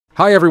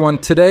Hi everyone,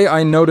 today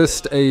I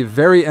noticed a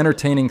very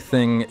entertaining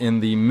thing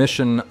in the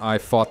mission I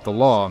Fought the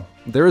Law.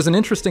 There is an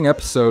interesting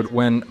episode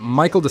when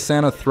Michael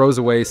DeSanta throws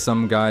away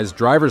some guy's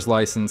driver's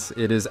license.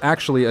 It is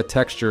actually a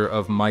texture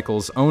of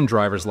Michael's own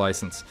driver's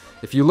license.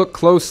 If you look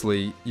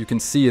closely, you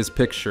can see his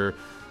picture,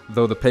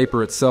 though the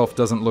paper itself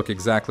doesn't look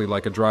exactly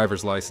like a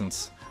driver's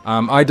license.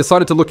 I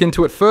decided to look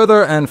into it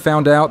further and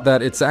found out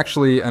that it's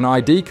actually an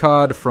ID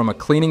card from a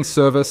cleaning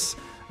service,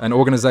 an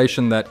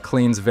organization that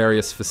cleans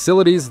various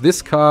facilities.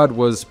 This card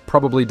was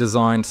probably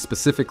designed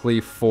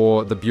specifically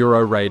for the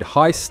Bureau raid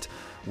heist,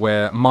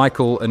 where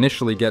Michael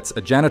initially gets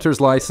a janitor's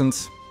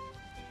license.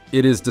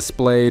 It is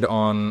displayed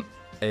on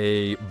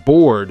a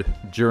board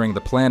during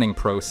the planning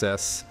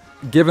process.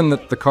 Given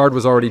that the card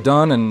was already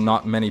done and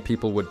not many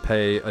people would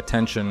pay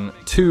attention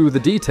to the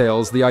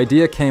details, the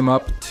idea came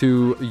up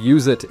to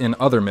use it in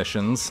other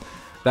missions.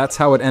 That's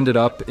how it ended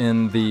up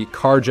in the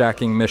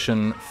carjacking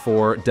mission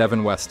for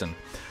Devin Weston.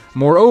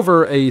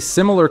 Moreover, a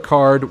similar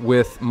card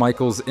with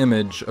Michael's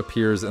image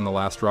appears in the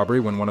last robbery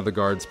when one of the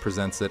guards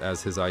presents it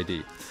as his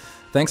ID.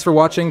 Thanks for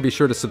watching. Be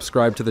sure to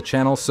subscribe to the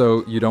channel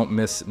so you don't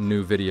miss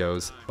new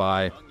videos.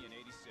 Bye.